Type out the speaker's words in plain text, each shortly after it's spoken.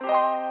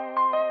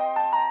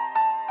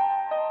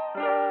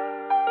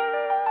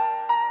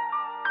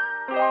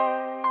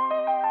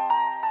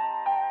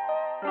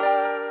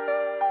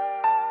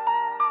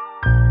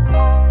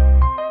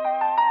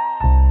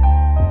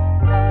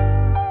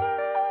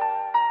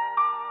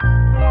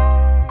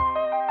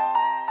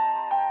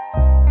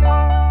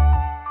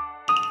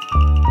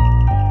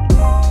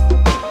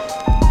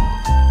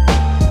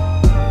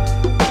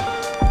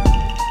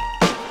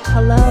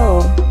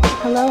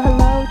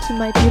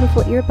My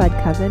beautiful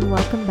earbud coven,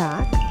 welcome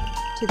back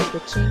to the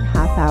witching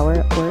half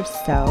hour or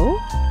so.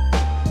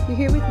 You're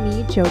here with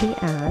me, Jody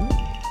Ann,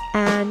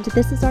 and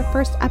this is our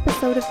first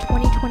episode of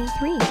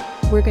 2023.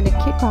 We're going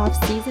to kick off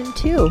season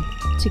 2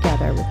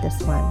 together with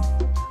this one.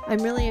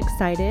 I'm really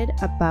excited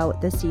about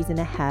the season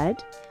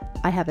ahead.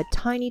 I have a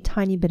tiny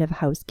bit of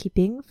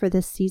housekeeping for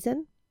this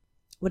season.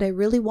 What I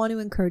really want to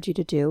encourage you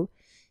to do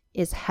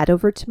is head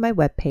over to my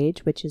webpage,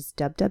 which is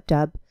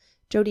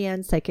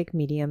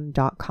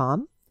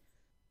www.jodyanpsychicmedium.com.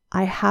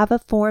 I have a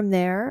form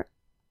there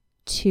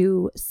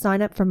to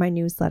sign up for my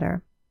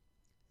newsletter.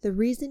 The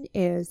reason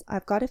is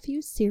I've got a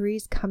few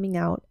series coming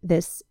out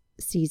this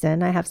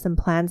season. I have some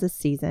plans this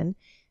season,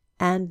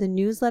 and the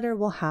newsletter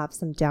will have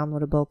some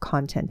downloadable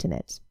content in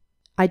it.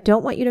 I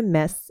don't want you to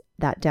miss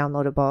that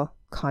downloadable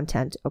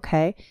content,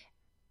 okay?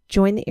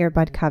 Join the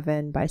Earbud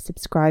Coven by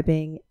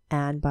subscribing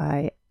and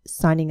by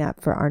signing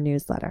up for our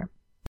newsletter.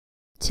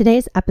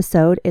 Today's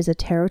episode is a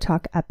Tarot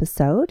Talk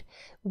episode.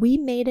 We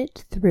made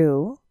it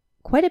through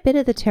quite a bit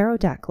of the tarot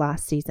deck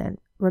last season.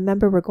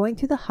 Remember, we're going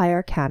through the High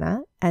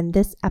Arcana, and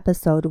this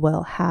episode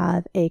will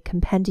have a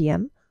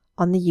compendium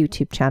on the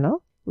YouTube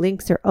channel.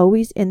 Links are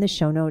always in the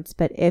show notes,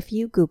 but if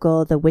you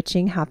Google the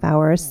witching half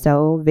hour or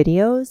so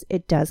videos,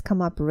 it does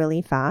come up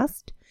really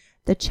fast.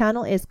 The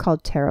channel is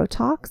called Tarot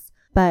Talks,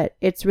 but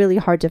it's really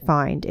hard to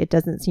find. It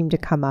doesn't seem to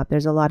come up.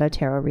 There's a lot of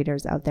tarot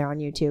readers out there on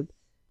YouTube.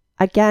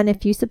 Again,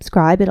 if you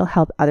subscribe, it'll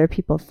help other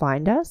people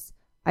find us.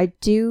 I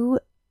do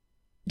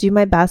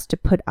my best to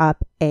put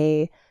up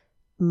a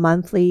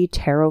monthly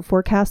tarot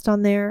forecast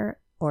on there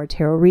or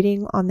tarot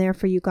reading on there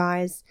for you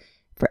guys,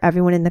 for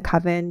everyone in the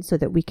coven, so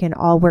that we can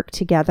all work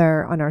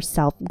together on our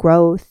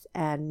self-growth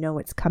and know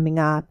what's coming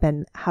up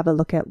and have a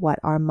look at what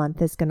our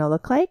month is going to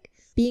look like.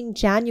 Being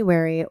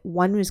January,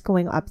 one is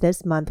going up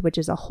this month, which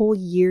is a whole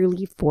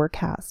yearly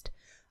forecast.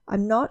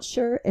 I'm not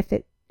sure if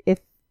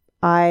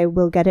I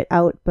will get it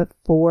out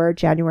before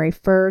January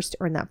 1st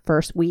or in that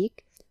first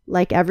week.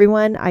 Like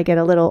everyone, I get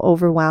a little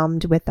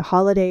overwhelmed with the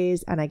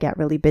holidays and I get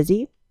really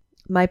busy.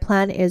 My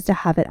plan is to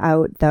have it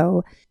out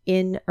though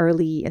in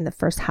the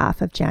first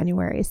half of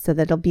January, so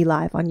that it'll be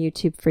live on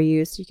YouTube for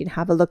you, so you can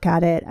have a look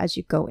at it as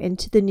you go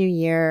into the new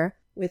year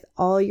with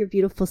all your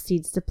beautiful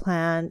seeds to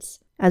plant.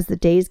 As the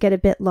days get a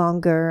bit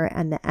longer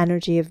and the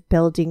energy of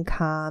building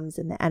comes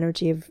and the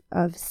energy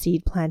of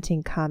seed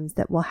planting comes,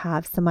 that we'll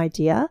have some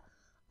idea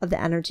of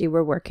the energy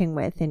we're working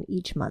with in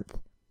each month.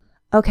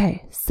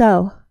 Okay,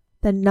 so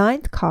the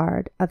 9th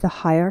card of the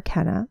High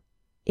Arcana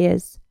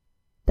is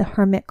the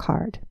Hermit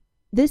Card.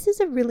 This is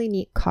a really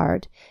neat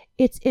card.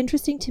 It's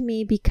interesting to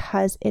me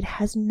because it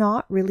has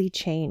not really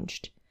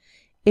changed.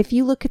 If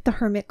you look at the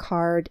Hermit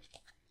Card,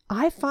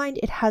 I find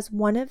it has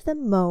one of the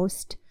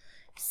most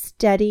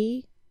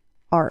steady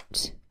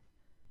art.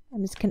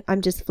 I'm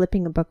just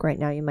flipping a book right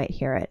now. You might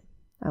hear it.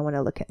 I want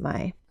to look at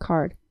my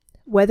card.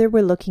 Whether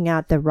we're looking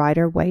at the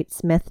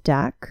Rider-Waite-Smith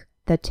deck,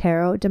 the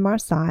Tarot de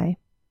Marseille,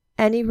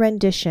 any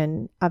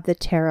rendition of the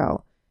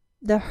tarot,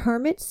 the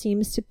Hermit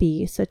seems to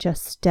be such a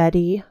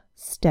steady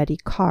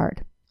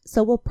card.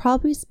 So we'll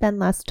probably spend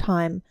less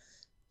time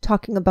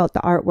talking about the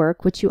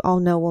artwork, which you all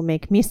know will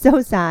make me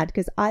so sad,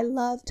 because I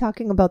love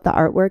talking about the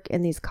artwork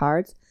in these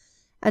cards,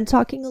 and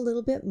talking a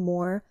little bit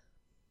more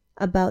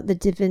about the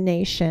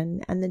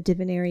divination and the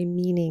divinary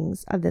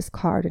meanings of this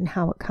card and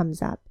how it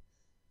comes up.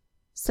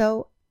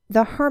 So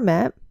the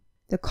Hermit,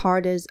 the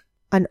card is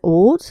an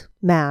old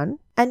man.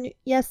 And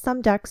yes,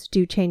 some decks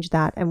do change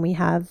that, and we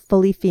have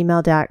fully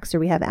female decks or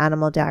we have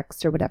animal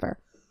decks or whatever.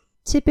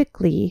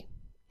 Typically,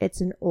 it's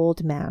an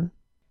old man.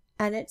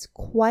 And it's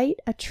quite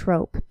a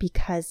trope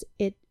because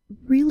it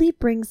really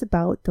brings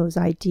about those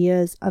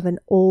ideas of an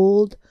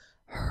old,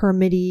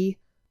 hermity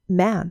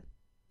man.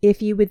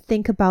 If you would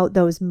think about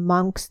those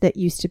monks that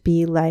used to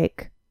be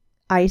like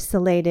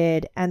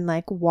isolated and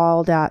like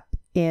walled up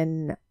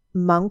in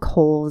monk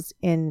holes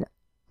in,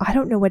 I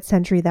don't know what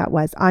century that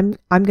was. I'm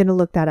going to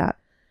look that up.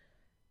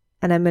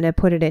 And I'm going to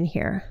put it in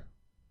here.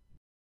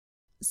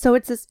 So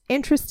it's this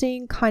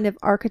interesting kind of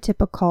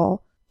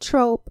archetypical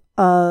trope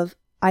of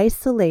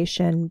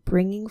isolation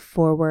bringing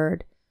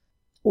forward,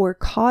 or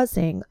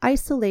causing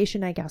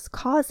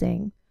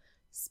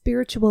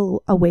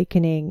spiritual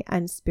awakening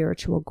and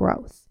spiritual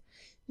growth.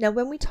 Now,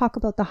 when we talk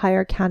about the High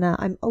Arcana,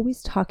 I'm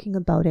always talking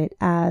about it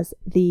as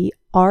the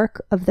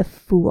arc of the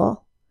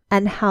Fool,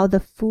 and how the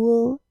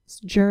Fool's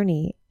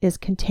journey is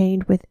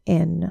contained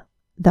within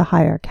the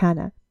High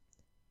Arcana.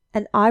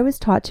 And I was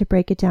taught to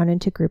break it down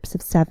into groups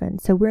of 7.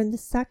 So we're in the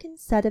second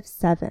set of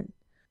 7.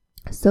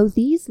 So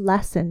these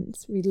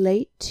lessons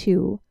relate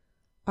to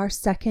our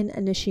second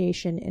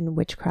initiation in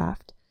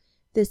witchcraft.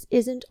 This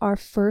isn't our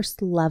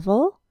first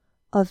level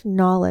of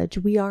knowledge.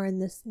 We are in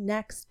this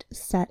next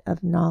set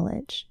of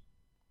knowledge.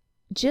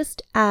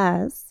 Just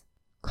as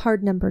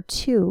card number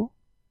 2,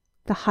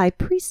 the High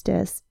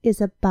Priestess,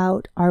 is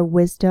about our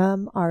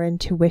wisdom, our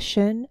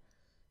intuition,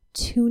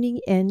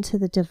 tuning into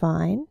the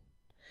divine.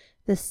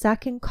 The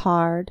second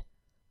card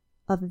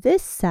of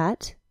this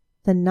set,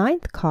 the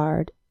 9th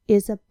card,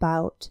 is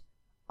about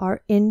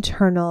our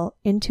internal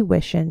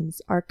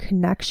intuitions, our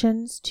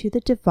connections to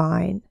the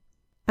divine.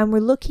 And we're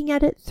looking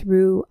at it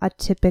through a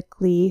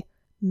typically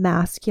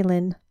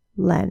masculine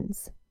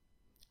lens.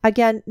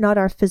 Again, not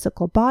our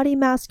physical body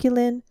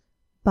masculine,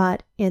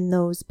 but in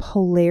those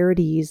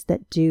polarities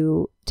that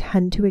do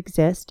tend to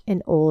exist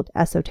in old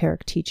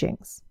esoteric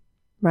teachings,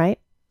 right?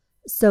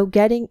 So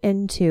getting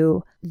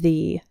into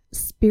the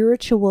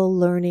spiritual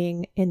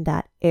learning in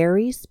that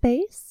airy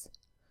space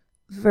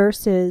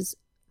versus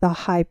the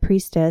High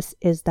Priestess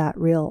is that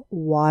real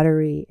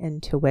watery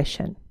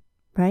intuition,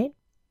 right?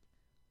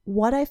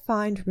 What I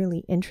find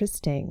really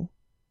interesting,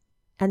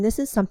 and this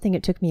is something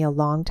it took me a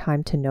long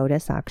time to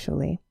notice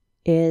actually,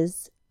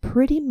 is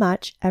pretty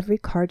much every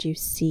card you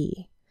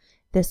see,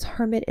 this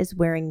hermit is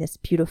wearing this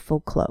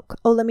beautiful cloak.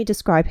 Oh, let me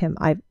describe him.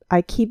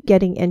 I keep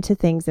getting into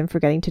things and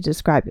forgetting to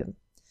describe him.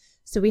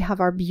 So we have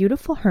our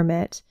beautiful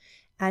hermit,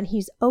 and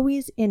he's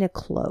always in a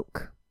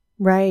cloak,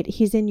 right?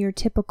 He's in your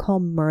typical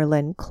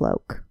Merlin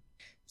cloak.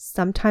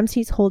 Sometimes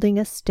he's holding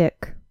a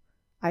stick.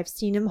 I've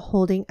seen him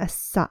holding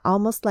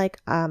almost like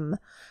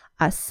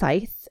a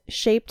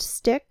scythe-shaped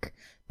stick,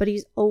 but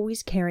he's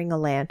always carrying a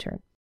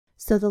lantern.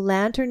 So the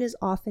lantern is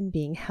often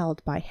being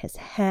held by his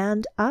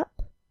hand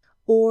up,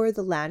 or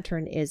the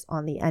lantern is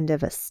on the end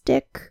of a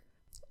stick.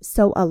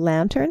 So a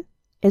lantern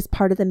is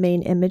part of the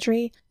main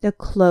imagery, the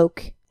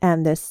cloak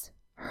and this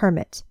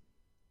hermit.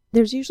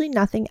 There's usually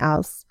nothing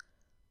else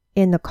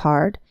in the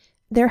card.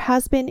 There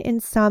has been in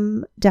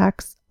some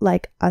decks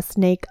like a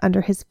snake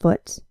under his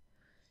foot.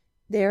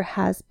 There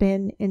has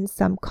been in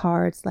some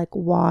cards like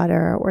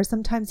water, or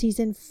sometimes he's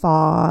in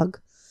fog.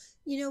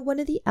 You know, one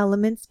of the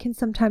elements can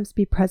sometimes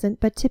be present,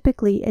 but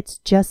typically it's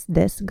just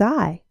this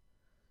guy,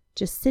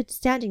 just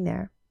standing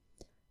there.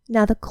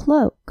 Now the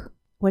cloak,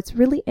 what's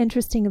really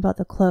interesting about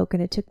the cloak,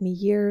 and it took me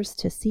years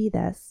to see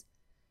this,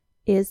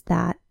 is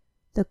that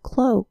the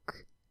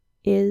cloak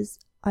is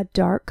a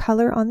dark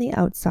color on the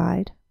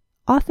outside,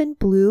 often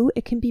blue,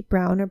 it can be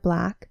brown or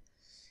black.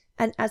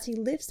 And as he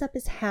lifts up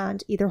his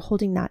hand, either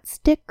holding that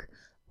stick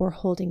or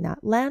holding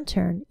that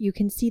lantern, you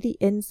can see the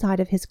inside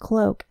of his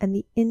cloak, and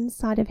the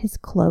inside of his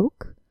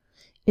cloak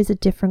is a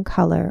different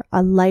color,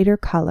 a lighter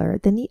color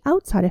than the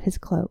outside of his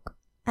cloak.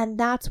 And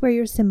that's where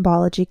your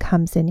symbology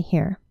comes in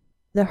here.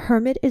 The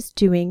hermit is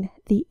doing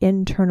the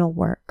internal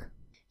work.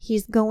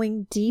 He's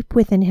going deep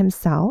within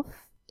himself.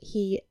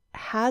 He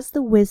has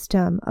the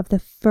wisdom of the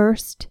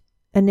first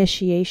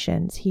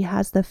initiations. He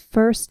has the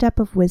first step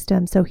of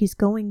wisdom, so he's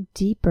going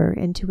deeper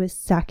into a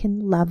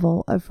second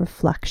level of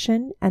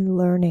reflection and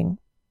learning.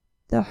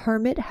 The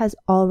hermit has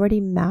already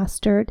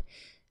mastered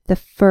the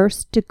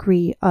first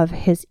degree of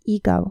his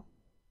ego.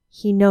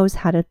 He knows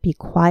how to be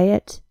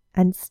quiet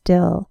and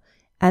still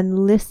and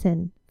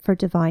listen for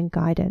divine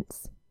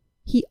guidance.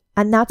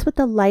 And that's what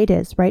the light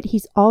is, right?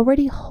 He's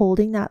already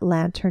holding that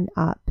lantern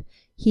up.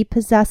 He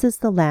possesses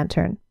the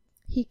lantern.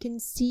 He can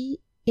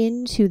see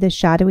into the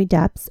shadowy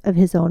depths of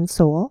his own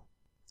soul.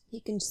 He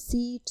can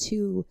see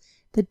to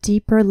the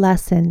deeper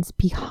lessons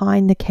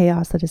behind the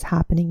chaos that is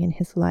happening in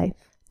his life.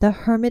 The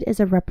hermit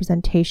is a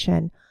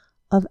representation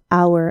of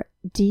our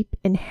deep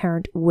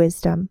inherent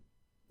wisdom.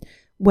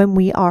 When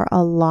we are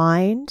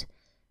aligned,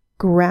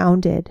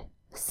 grounded,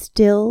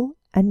 still,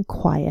 and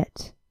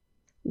quiet,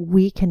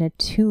 we can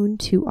attune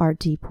to our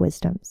deep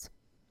wisdoms.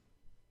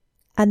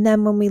 And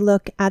then when we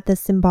look at the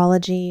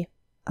symbology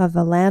of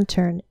a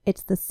lantern,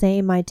 it's the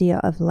same idea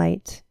of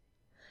light.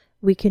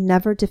 We can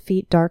never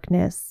defeat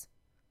darkness.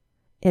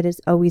 It is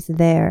always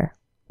there.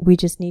 We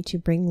just need to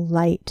bring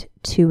light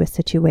to a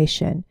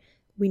situation.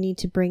 We need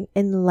to bring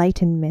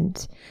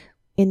enlightenment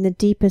in the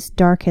deepest,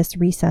 darkest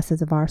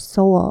recesses of our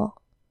soul.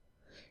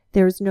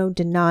 There is no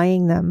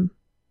denying them,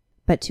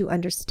 but to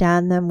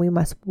understand them, we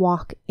must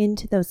walk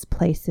into those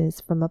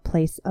places from a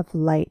place of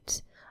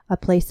light, a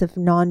place of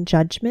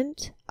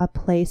non-judgment, a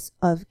place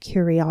of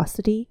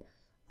curiosity,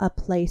 a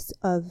place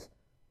of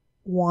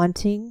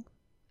wanting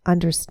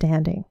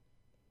understanding.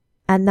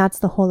 And that's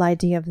the whole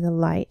idea of the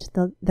light.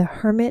 The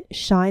hermit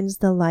shines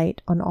the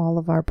light on all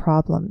of our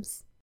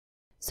problems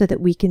so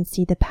that we can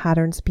see the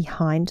patterns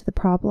behind the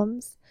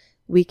problems.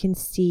 We can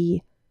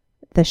see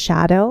the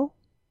shadow.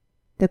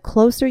 The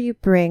closer you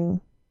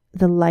bring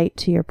the light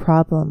to your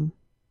problem,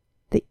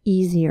 the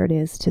easier it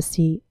is to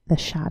see the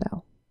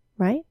shadow,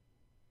 right?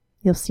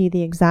 You'll see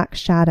the exact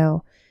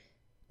shadow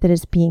that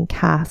is being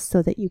cast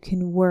so that you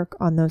can work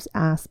on those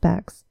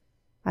aspects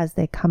as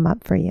they come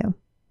up for you.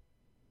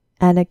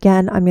 And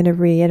again, I'm going to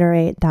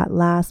reiterate that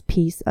last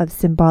piece of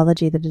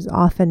symbology that is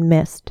often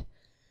missed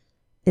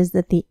is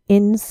that the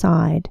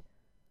inside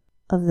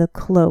of the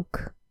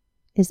cloak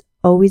is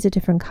always a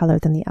different color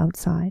than the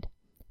outside.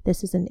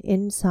 This is an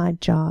inside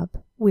job.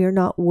 We are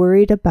not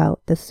worried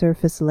about the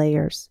surface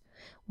layers.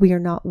 We are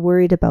not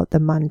worried about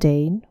the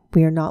mundane.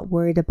 We are not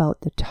worried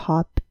about the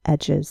top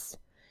edges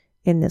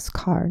in this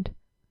card.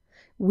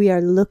 We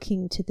are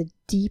looking to the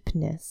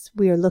deepness.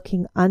 We are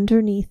looking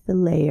underneath the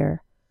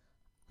layer,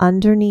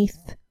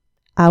 underneath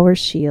our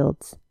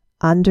shields,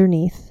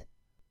 underneath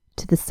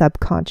to the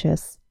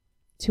subconscious,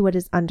 to what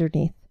is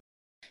underneath.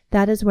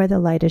 That is where the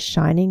light is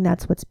shining.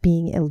 That's what's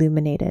being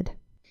illuminated.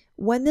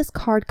 When this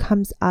card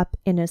comes up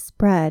in a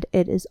spread,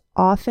 it is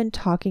often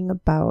talking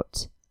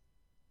about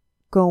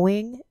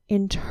going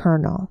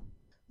internal,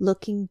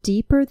 looking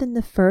deeper than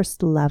the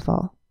first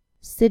level,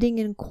 sitting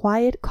in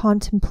quiet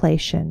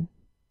contemplation,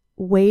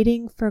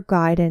 waiting for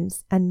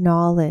guidance and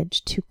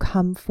knowledge to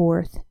come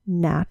forth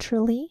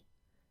naturally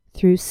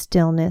through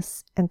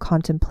stillness and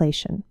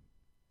contemplation.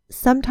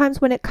 Sometimes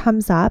when it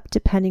comes up,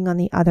 depending on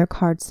the other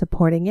cards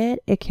supporting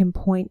it, it can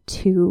point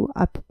to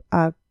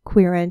a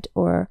querent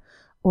or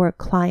a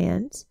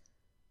client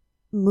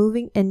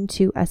moving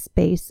into a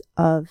space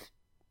of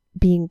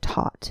being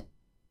taught.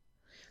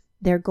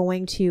 They're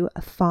going to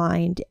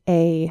find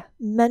a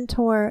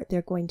mentor.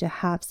 They're going to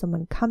have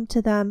someone come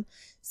to them.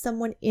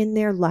 Someone in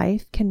their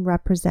life can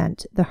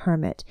represent the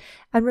hermit.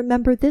 And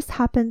remember, this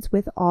happens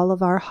with all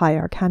of our high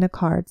arcana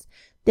cards.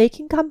 They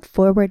can come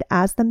forward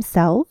as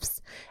themselves,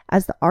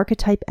 as the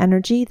archetype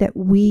energy that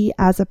we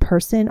as a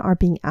person are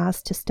being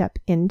asked to step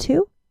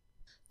into.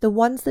 The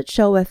ones that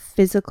show a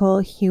physical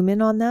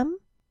human on them,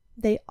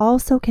 they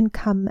also can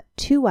come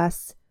to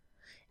us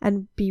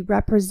and be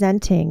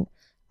representing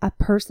a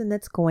person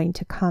that's going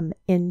to come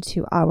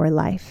into our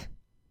life.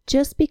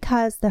 Just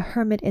because the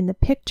hermit in the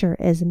picture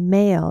is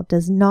male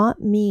does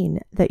not mean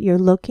that you're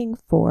looking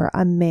for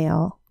a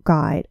male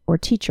guide or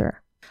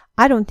teacher.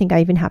 I don't think I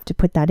even have to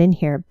put that in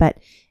here, but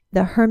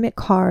the hermit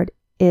card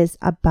is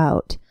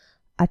about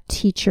a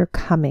teacher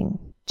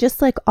coming.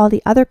 Just like all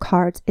the other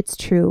cards, it's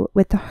true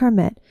with the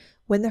hermit.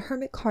 When the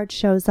hermit card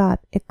shows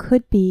up, it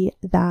could be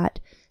that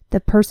the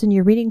person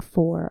you're reading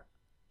for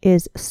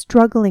is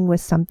struggling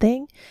with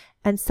something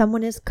and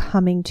someone is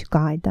coming to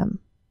guide them.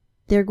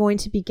 They're going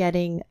to be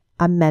getting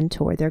a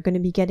mentor. They're going to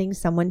be getting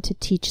someone to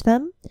teach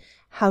them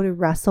how to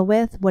wrestle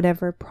with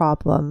whatever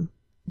problem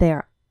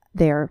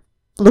they're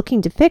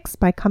looking to fix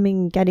by coming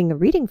and getting a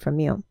reading from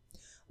you,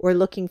 or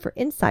looking for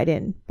insight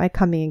in by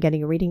coming and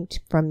getting a reading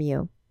from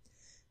you.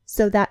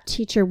 So that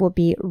teacher will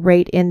be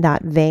right in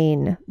that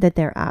vein that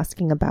they're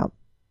asking about.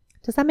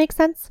 Does that make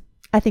sense?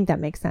 I think that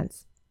makes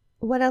sense.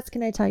 What else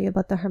can I tell you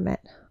about the hermit?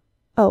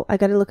 Oh, I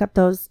got to look up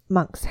those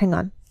monks. Hang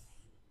on.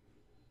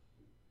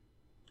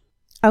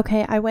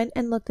 Okay, I went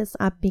and looked this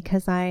up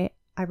because I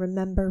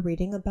remember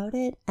reading about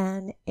it,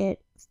 and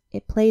it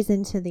plays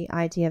into the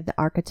idea of the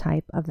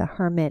archetype of the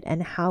hermit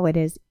and how it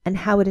is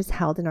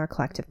held in our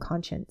collective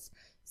conscience.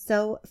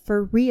 So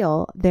for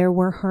real, there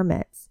were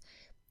hermits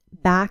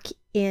back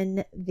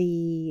in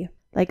the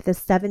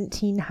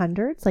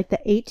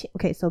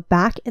 1700s, so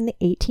back in the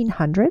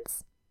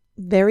 1800s,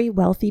 very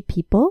wealthy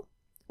people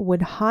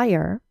would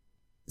hire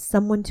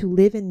someone to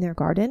live in their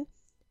garden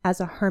as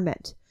a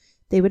hermit.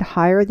 They would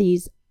hire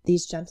these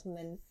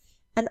gentlemen,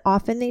 and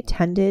often they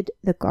tended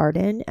the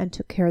garden and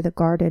took care of the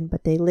garden,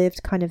 but they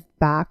lived kind of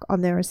back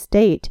on their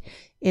estate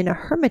in a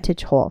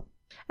hermitage hole.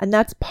 And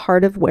that's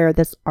part of where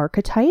this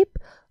archetype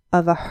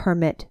of a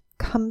hermit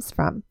comes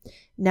from.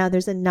 Now,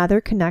 there's another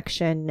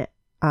connection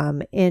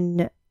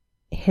in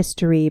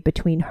history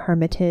between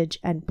hermitage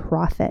and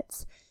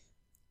prophets.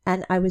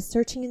 And I was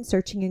searching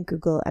in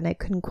Google and I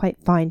couldn't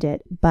quite find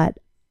it, but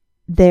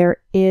there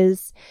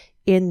is,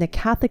 in the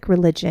Catholic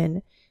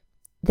religion,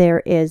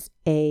 there is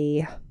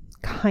a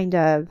kind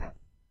of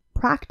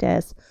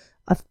practice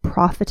of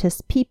prophetess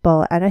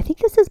people. And I think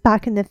this is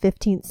back in the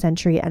 15th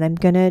century, and I'm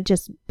going to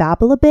just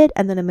babble a bit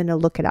and then I'm going to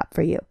look it up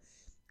for you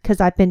because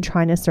I've been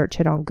trying to search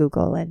it on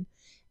Google. And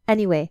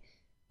anyway,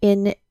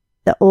 in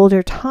the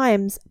older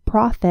times,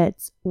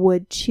 prophets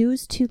would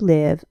choose to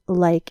live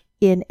like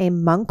in a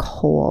monk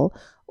hole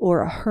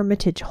or a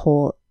hermitage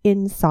hole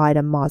inside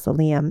a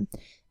mausoleum.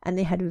 And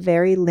they had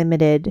very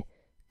limited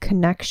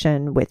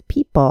connection with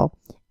people.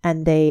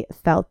 And they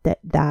felt that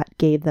that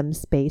gave them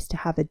space to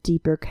have a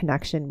deeper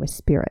connection with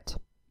spirit.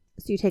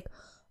 So you take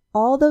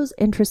all those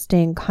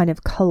interesting kind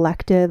of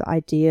collective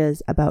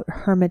ideas about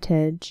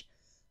hermitage,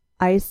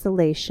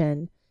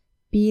 isolation,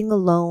 being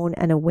alone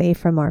and away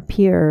from our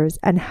peers,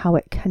 and how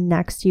it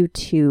connects you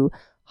to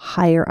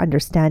higher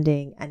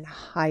understanding and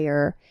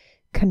higher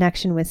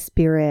connection with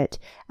spirit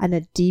and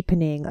a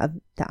deepening of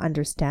the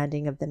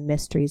understanding of the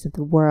mysteries of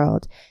the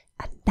world.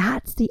 And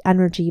that's the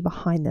energy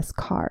behind this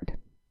card.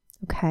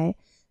 Okay?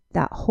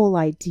 That whole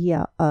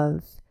idea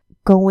of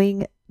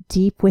going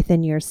deep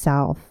within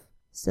yourself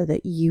so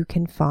that you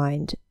can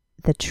find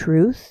the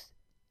truth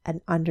and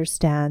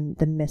understand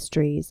the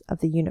mysteries of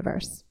the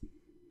universe.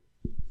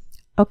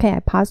 Okay,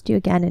 I paused you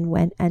again and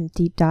went and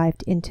deep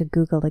dived into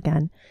Google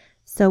again.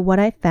 So what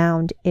I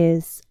found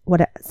is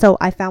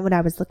I found what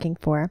I was looking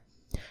for.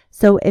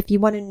 So if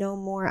you want to know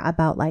more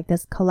about like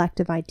this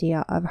collective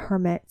idea of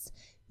hermits,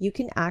 you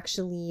can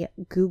actually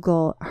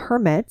Google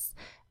hermits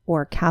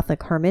or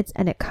Catholic hermits,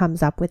 and it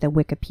comes up with a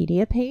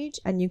Wikipedia page,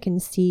 and you can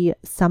see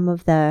some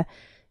of the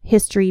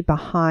history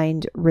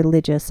behind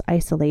religious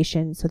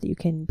isolation so that you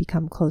can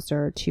become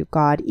closer to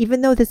God.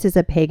 Even though this is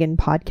a pagan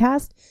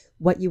podcast,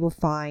 what you will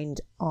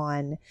find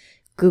on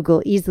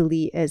Google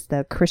easily is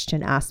the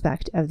Christian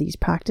aspect of these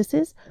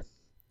practices.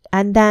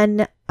 And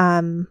then,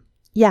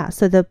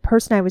 so the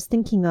person I was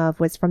thinking of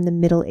was from the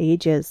Middle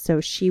Ages. So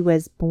she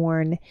was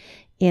born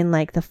in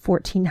like the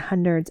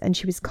 1400s, and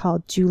she was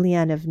called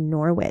Julian of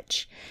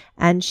Norwich.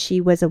 And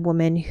she was a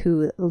woman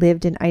who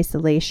lived in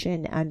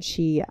isolation, and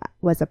she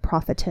was a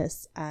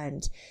prophetess,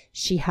 and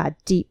she had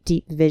deep,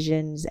 deep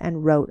visions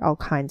and wrote all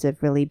kinds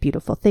of really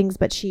beautiful things,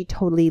 but she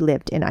totally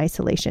lived in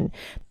isolation.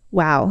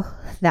 Wow,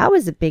 that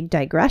was a big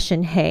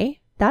digression. Hey,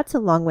 that's a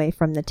long way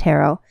from the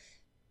tarot.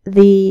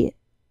 The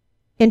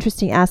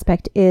interesting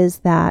aspect is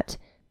that,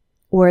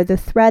 or the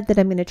thread that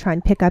I'm going to try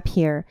and pick up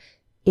here,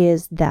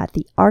 is that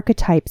the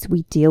archetypes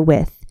we deal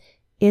with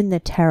in the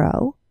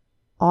tarot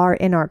are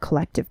in our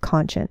collective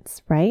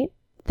conscience, right?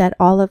 That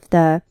all of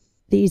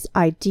these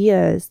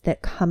ideas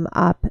that come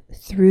up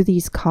through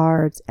these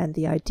cards and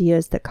the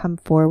ideas that come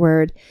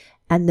forward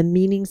and the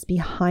meanings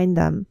behind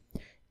them,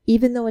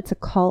 even though it's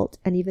occult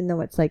and even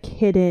though it's like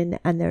hidden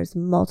and there's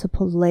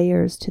multiple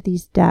layers to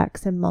these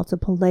decks and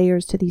multiple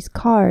layers to these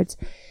cards,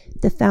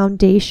 the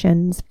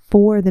foundations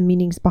for the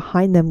meanings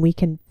behind them we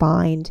can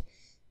find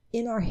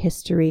in our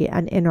history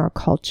and in our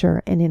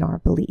culture and in our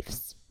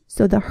beliefs.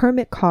 So the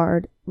Hermit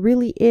card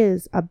really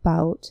is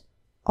about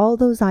all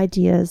those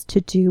ideas to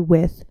do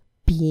with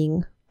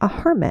being a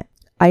hermit,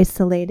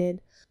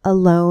 isolated,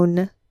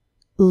 alone,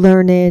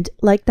 learned,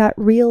 like that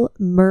real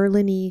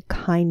Merlin-y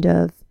kind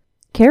of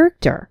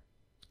character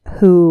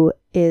who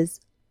is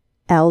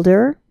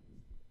elder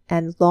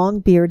and long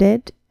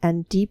bearded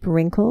and deep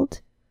wrinkled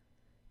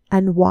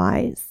and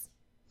wise.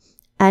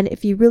 And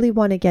if you really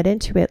want to get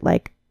into it,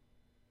 like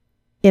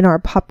in our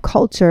pop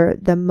culture,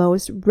 the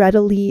most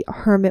readily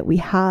hermit we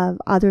have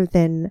other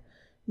than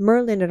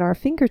Merlin at our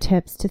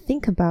fingertips to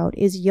think about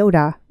is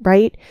Yoda,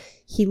 right?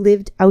 He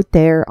lived out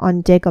there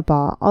on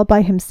Dagobah all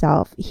by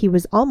himself. He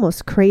was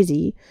almost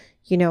crazy.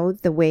 You know,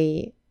 the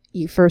way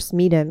you first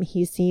meet him,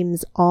 he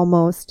seems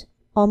almost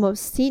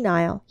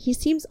senile. He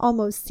seems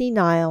almost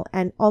senile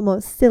and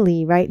almost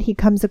silly, right? He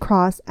comes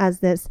across as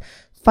this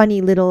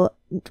funny little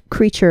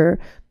creature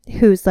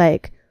who's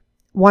like,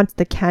 wants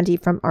the candy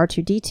from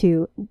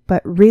R2-D2,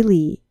 but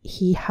really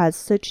he has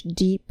such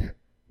deep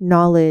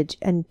knowledge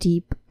and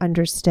deep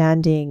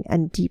understanding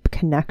and deep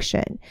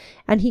connection.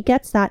 And he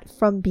gets that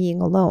from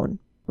being alone,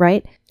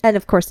 right? And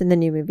of course, in the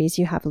new movies,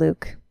 you have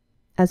Luke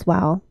as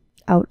well,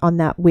 out on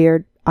that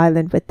weird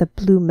island with the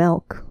blue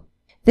milk.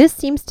 This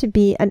seems to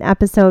be an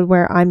episode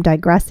where I'm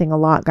digressing a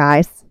lot,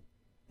 guys.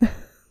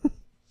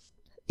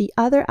 The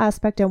other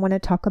aspect I want to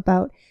talk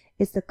about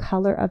is the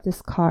color of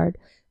this card.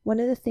 One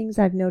of the things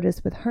I've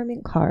noticed with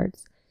Hermit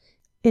cards,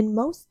 in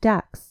most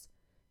decks,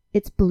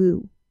 it's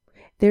blue.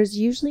 There's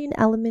usually an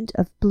element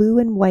of blue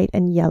and white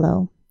and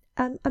yellow.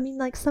 I mean,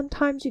 like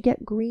sometimes you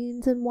get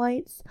greens and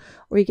whites,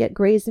 or you get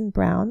grays and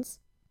browns.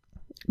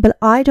 But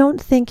I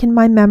don't think in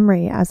my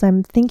memory, as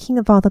I'm thinking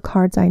of all the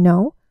cards I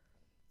know,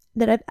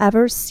 that I've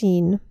ever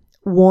seen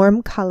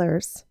warm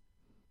colors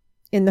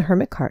in the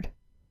Hermit card,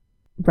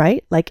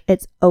 right? Like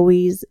it's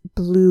always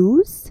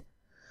blues.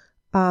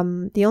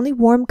 The only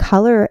warm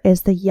color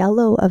is the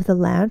yellow of the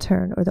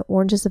lantern or the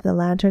oranges of the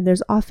lantern.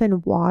 There's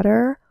often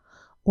water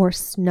or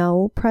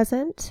snow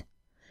present,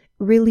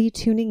 really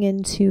tuning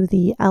into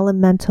the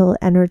elemental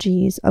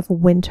energies of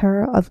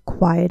winter, of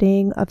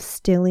quieting, of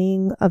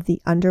stilling, of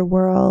the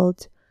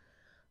underworld,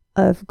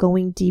 of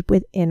going deep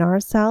within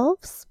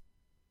ourselves.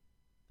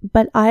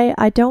 But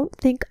I don't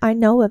think I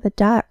know of a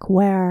deck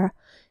where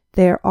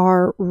there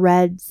are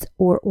reds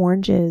or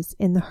oranges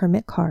in the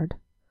Hermit card.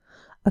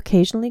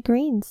 Occasionally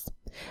greens.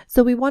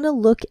 So we want to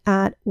look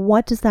at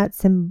what does that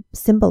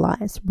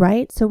symbolize,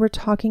 right? So we're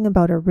talking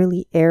about a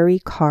really airy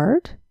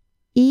card.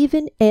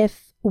 Even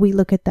if we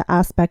look at the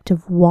aspect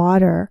of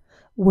water,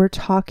 we're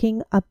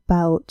talking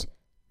about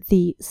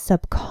the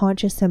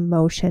subconscious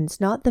emotions,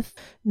 not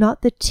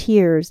the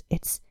tears.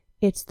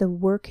 It's the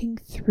working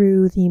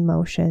through the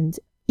emotions.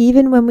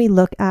 Even when we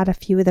look at a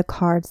few of the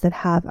cards that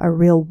have a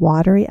real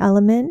watery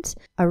element,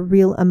 a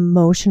real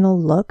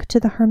emotional look to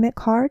the Hermit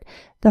card,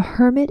 the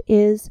Hermit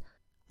is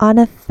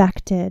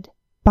unaffected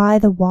by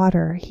the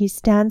water. He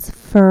stands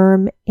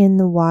firm in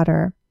the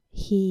water.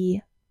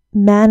 He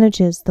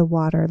manages the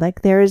water.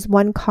 Like there is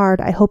one card,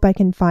 I hope I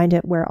can find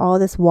it, where all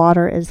this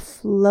water is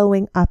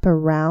flowing up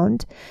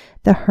around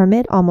the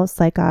Hermit, almost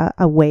like a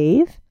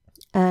wave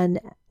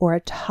or a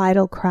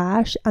tidal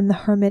crash, and the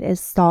Hermit is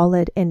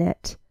solid in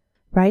it.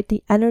 Right?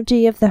 The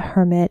energy of the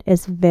Hermit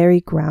is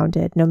very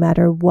grounded, no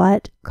matter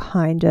what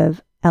kind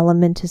of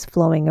element is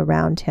flowing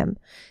around him,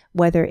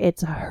 whether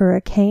it's a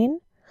hurricane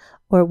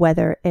or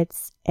whether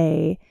it's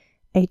a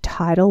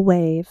tidal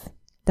wave.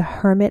 The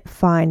Hermit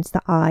finds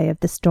the eye of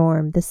the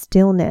storm, the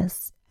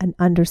stillness, and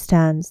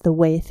understands the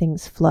way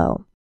things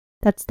flow.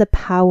 That's the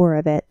power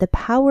of it. The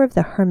power of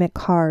the Hermit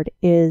card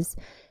is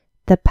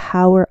the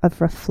power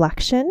of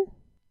reflection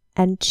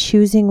and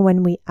choosing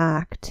when we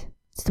act.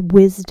 It's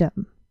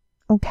wisdom.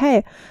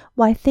 Okay,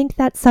 well, I think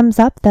that sums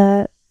up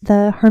the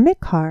Hermit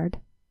card.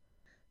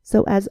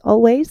 So as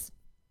always,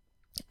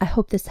 I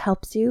hope this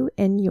helps you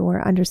in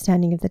your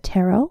understanding of the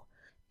tarot.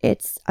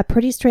 It's a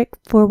pretty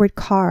straightforward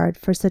card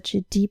for such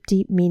a deep,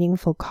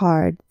 meaningful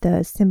card.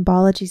 The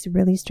symbology is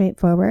really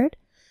straightforward.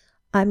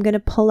 I'm going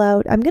to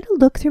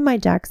look through my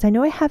decks. I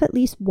know I have at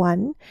least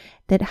one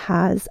that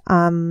has,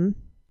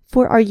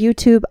 for our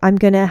YouTube, I'm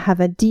going to have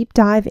a deep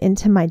dive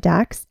into my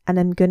decks, and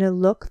I'm going to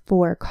look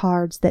for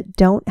cards that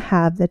don't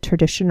have the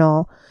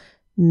traditional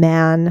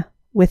man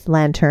with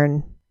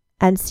lantern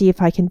and see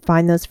if I can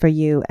find those for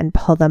you and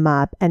pull them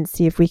up and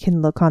see if we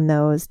can look on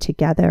those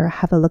together,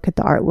 have a look at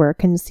the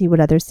artwork and see what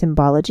other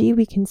symbology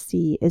we can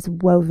see is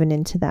woven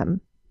into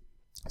them.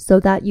 So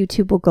that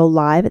YouTube will go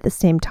live at the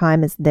same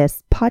time as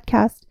this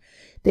podcast.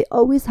 They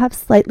always have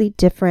slightly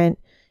different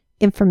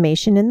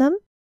information in them.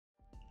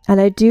 And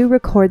I do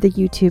record the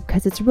YouTube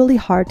because it's really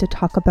hard to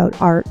talk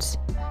about art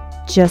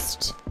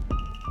just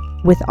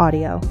with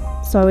audio.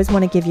 So I always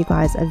want to give you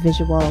guys a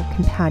visual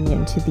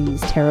companion to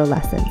these tarot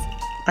lessons.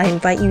 I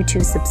invite you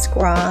to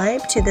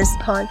subscribe to this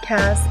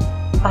podcast.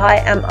 I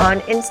am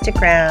on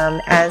Instagram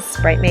as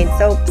Sprite Made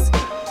Soaps.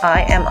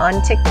 I am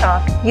on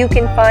TikTok. You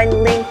can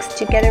find links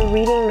to get a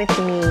reading with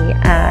me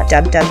at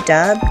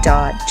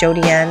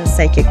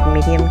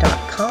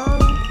www.jodiannepsychicmedium.com.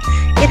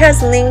 It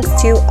has links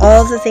to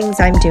all the things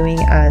I'm doing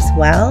as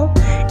well.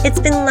 It's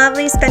been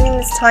lovely spending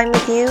this time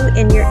with you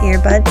in your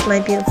earbuds, my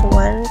beautiful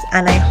ones,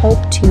 and I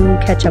hope to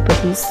catch up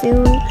with you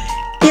soon.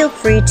 Feel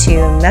free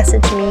to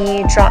message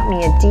me, drop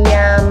me a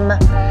DM,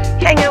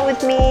 hang out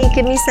with me,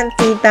 give me some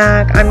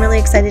feedback. I'm really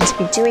excited to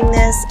be doing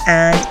this,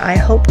 and I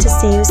hope to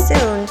see you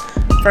soon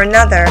for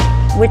another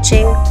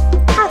witching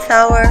half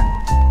hour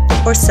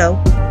or so.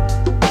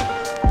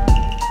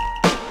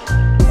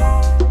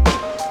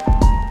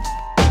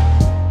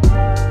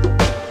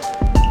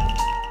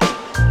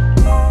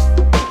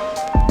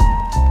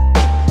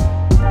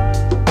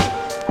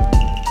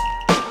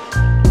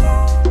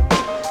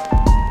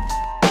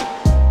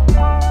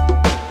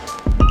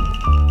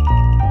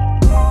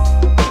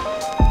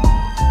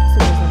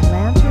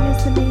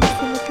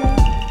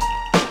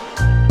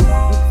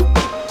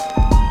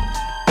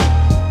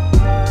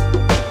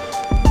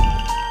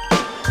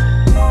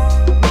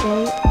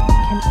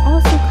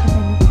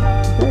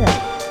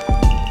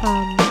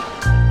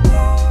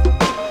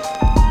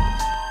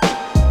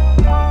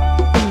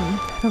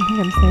 I don't think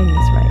I'm saying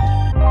this right.